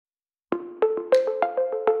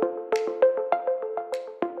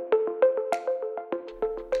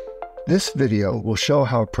This video will show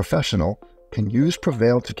how a professional can use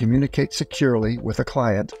PreVeil to communicate securely with a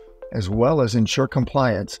client, as well as ensure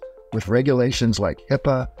compliance with regulations like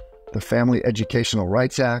HIPAA, the Family Educational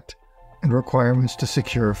Rights Act, and requirements to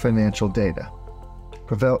secure financial data.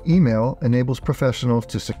 PreVeil Email enables professionals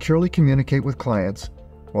to securely communicate with clients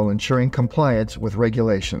while ensuring compliance with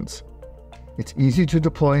regulations. It's easy to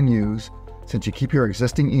deploy and use since you keep your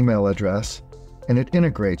existing email address, and it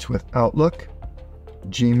integrates with Outlook,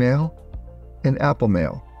 Gmail, and Apple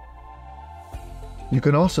Mail. You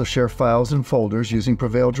can also share files and folders using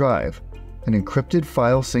PreVeil Drive, an encrypted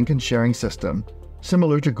file sync and sharing system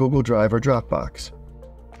similar to Google Drive or Dropbox.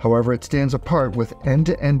 However, it stands apart with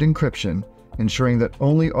end-to-end encryption, ensuring that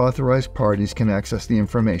only authorized parties can access the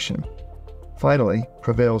information. Finally,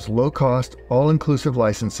 PreVeil's low-cost, all-inclusive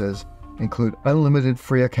licenses include unlimited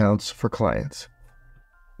free accounts for clients.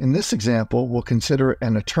 In this example, we'll consider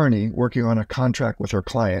an attorney working on a contract with her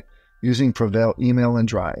client using PreVeil Email and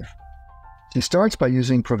Drive. She starts by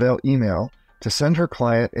using PreVeil Email to send her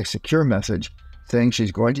client a secure message saying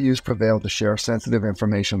she's going to use PreVeil to share sensitive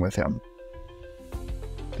information with him.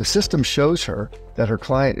 The system shows her that her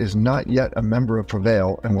client is not yet a member of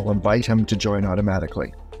PreVeil and will invite him to join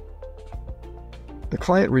automatically. The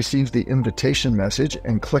client receives the invitation message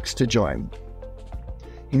and clicks to join.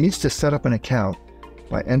 He needs to set up an account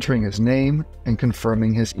by entering his name and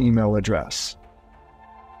confirming his email address.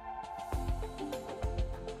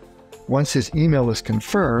 Once his email is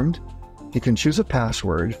confirmed, he can choose a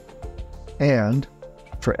password and,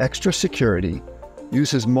 for extra security,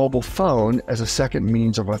 use his mobile phone as a second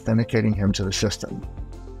means of authenticating him to the system.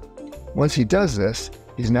 Once he does this,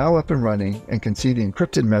 he's now up and running and can see the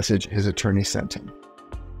encrypted message his attorney sent him.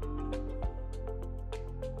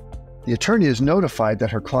 The attorney is notified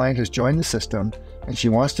that her client has joined the system and she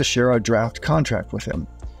wants to share a draft contract with him.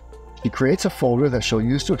 She creates a folder that she'll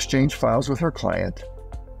use to exchange files with her client,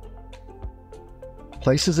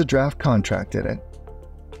 places a draft contract in it,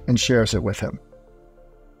 and shares it with him.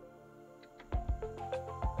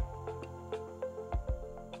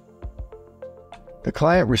 The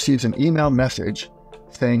client receives an email message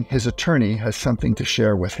saying his attorney has something to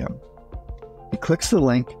share with him. He clicks the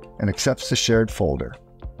link and accepts the shared folder.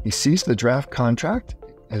 He sees the draft contract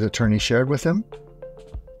his attorney shared with him,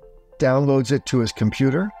 downloads it to his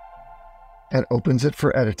computer, and opens it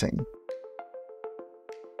for editing.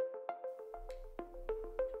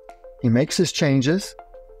 He makes his changes,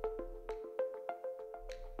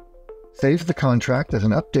 saves the contract as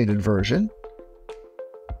an updated version,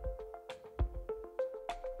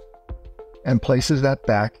 and places that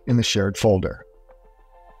back in the shared folder.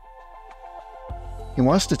 He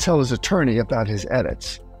wants to tell his attorney about his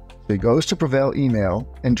edits, so he goes to PreVeil Email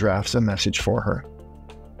and drafts a message for her.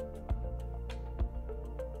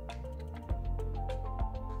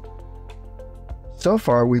 So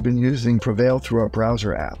far, we've been using PreVeil through our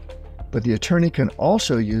browser app, but the attorney can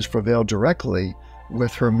also use PreVeil directly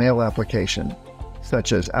with her mail application,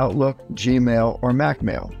 such as Outlook, Gmail, or Mac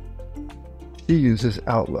Mail. She uses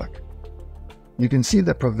Outlook. You can see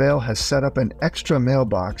that PreVeil has set up an extra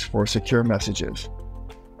mailbox for secure messages.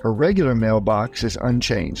 Her regular mailbox is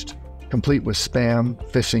unchanged, complete with spam,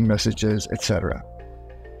 phishing messages, etc.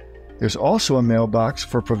 There's also a mailbox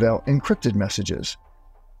for PreVeil encrypted messages.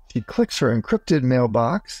 She clicks her encrypted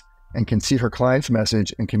mailbox and can see her client's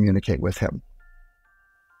message and communicate with him.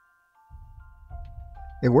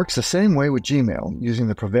 It works the same way with Gmail using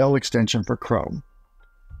the PreVeil extension for Chrome.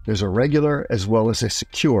 There's a regular as well as a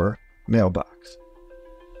secure mailbox.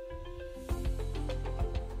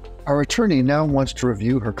 Our attorney now wants to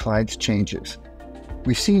review her client's changes.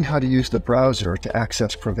 We've seen how to use the browser to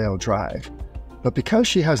access PreVeil Drive, but because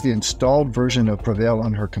she has the installed version of PreVeil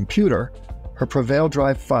on her computer, her PreVeil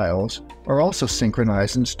Drive files are also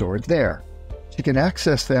synchronized and stored there. She can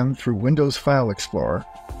access them through Windows File Explorer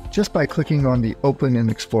just by clicking on the Open in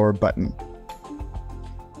Explorer button.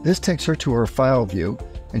 This takes her to her file view,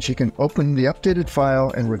 and she can open the updated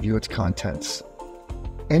file and review its contents.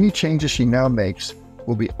 Any changes she now makes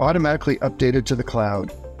will be automatically updated to the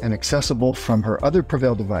cloud and accessible from her other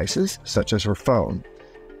PreVeil devices, such as her phone.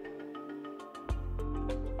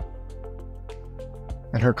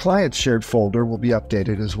 And her client's shared folder will be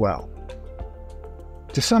updated as well.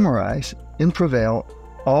 To summarize, in PreVeil,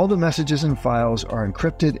 all the messages and files are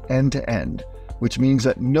encrypted end-to-end, which means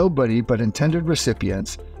that nobody but intended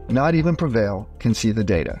recipients, not even PreVeil, can see the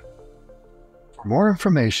data. For more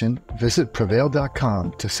information, visit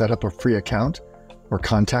PreVeil.com to set up a free account or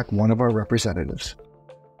contact one of our representatives.